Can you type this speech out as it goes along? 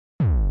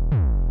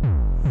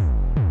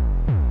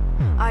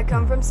I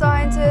come from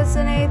scientists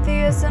and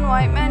atheists and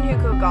white men who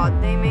cook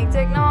God. They make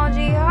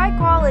technology high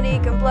quality,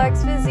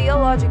 complex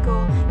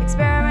physiological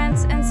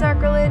experiments and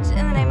sacrilege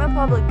in the name of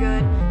public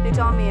good. They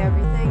taught me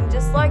everything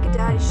just like a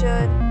daddy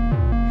should.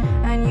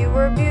 And you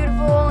were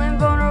beautiful and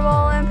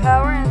vulnerable and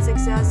power and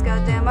success.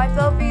 Goddamn, I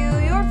fell for you.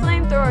 Your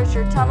flamethrowers,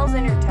 your tunnels,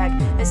 and your tech.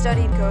 I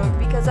studied code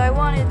because I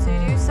wanted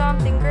to do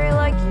something great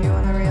like you.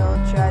 And the real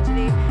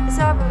tragedy is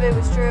half of it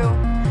was true.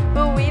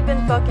 But we've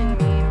been fucking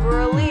mean.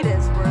 We're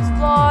elitist. We're as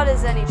flawed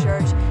as any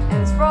church.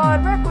 And this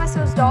fraud, wreck West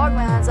Coast dogma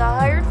has a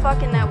higher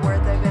fucking net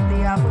worth. I bit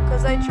the apple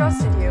because I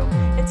trusted you.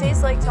 It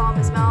tastes like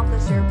Thomas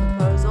Malthus. Your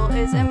proposal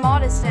is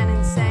immodest and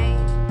insane.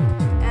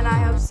 And I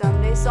hope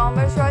someday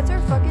Somers rides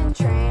our fucking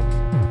train.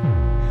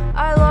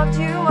 I loved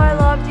you, I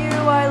loved you,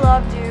 I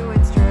loved you,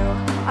 it's true.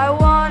 I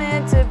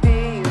wanted to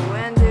be you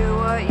and do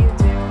what you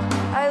do.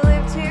 I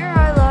lived here,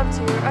 I loved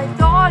here, I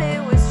thought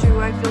it was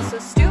true. I feel so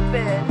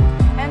stupid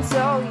and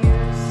so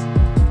used.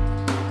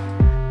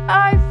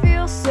 I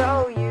feel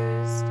so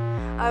used.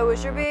 I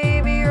was your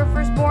baby, your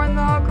firstborn,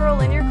 the hot girl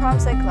in your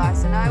comp-sci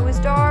class. And I was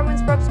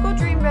Darwin's prep school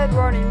dream bed,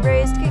 born and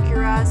raised, kick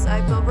your ass.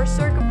 I fell for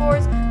circuit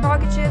boards,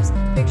 rocket ships,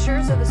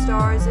 pictures of the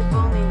stars. If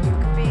only you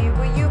could be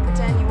what you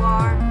pretend you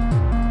are.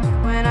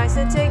 When I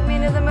said take me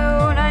to the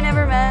moon, I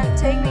never meant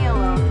take me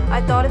alone.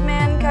 I thought if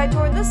mankind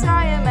toward the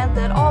sky, it meant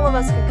that all of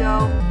us could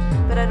go.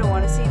 But I don't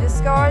want to see the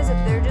scars if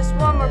they're just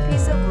one more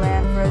piece of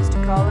land for us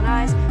to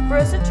colonize, for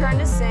us to turn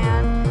to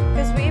sand.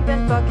 Cause we've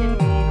been fucking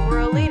mean,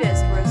 we're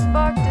elitist, we're as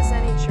fucked as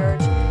any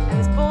church. And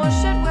this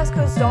bullshit West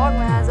Coast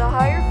dogma has a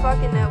higher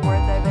fucking net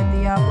worth. I bit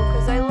the apple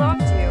cause I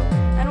loved you.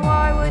 And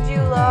why would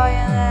you lie?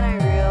 And then I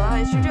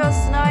realized you're just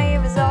as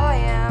naive as I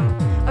am.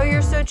 Oh,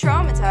 you're so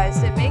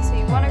traumatized, it makes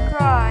me wanna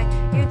cry.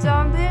 You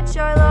dumb bitch,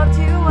 I loved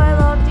you, I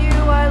loved you,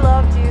 I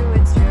loved you,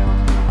 it's true.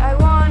 I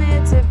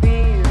wanted to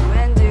be you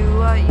and do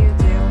what you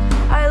do.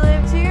 I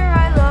lived here,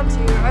 I loved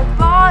here, I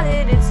bought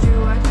it, it's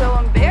true. I'm so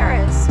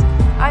embarrassed,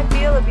 I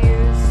feel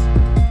abused.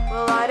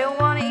 Well, I don't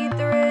wanna eat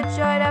the rich,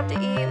 I'd have to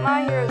eat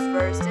my heroes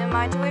first. And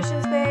my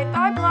tuition's paid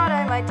by blood,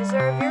 I might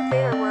deserve your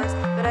fate or worse.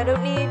 But I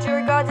don't need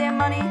your goddamn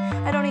money,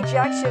 I don't need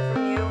jack shit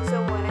from you.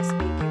 So when I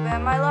speak, you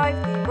bet my life,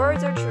 the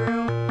words are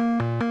true.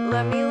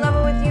 Let me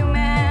level with you,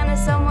 man,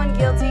 as someone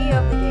guilty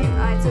of the game.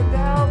 I took the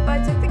help, I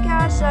took the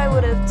cash, I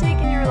would have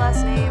taken your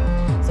last name.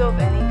 So if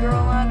any girl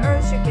on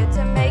earth should get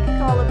to make a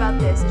call about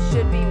this, it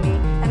should be me,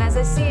 and as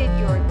I see it,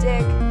 you're a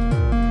dick.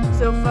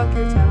 So fuck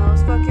your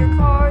tunnels, fuck your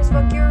cars,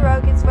 fuck your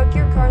rockets, fuck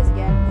your cars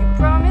again. You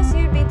promised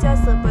you'd be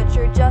Tesla, but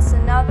you're just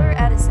another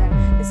Edison.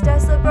 Cause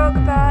Tesla broke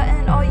a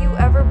patent, all you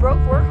ever broke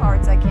were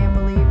hearts. I can't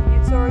believe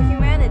you tore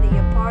humanity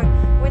apart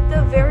with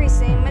the very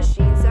same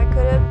machines that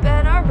could have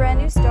been our brand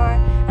new start.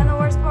 And the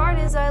worst part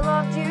is I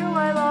loved you,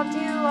 I loved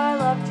you, I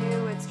loved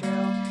you, it's true.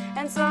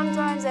 And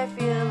sometimes I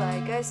feel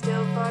like I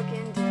still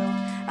fucking do.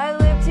 I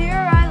lived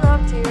here, I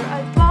loved here,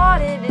 I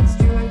bought it, it's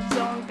true. I'm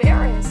so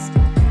embarrassed,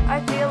 I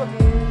feel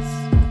abused.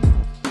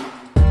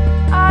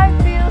 I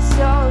feel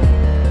so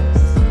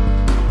used.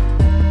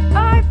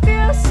 I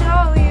feel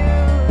so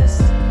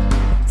used.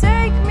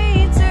 Take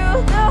me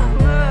to the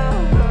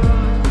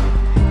moon,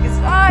 cause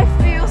I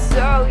feel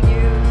so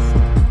used.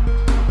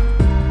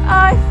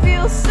 I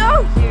feel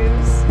so used.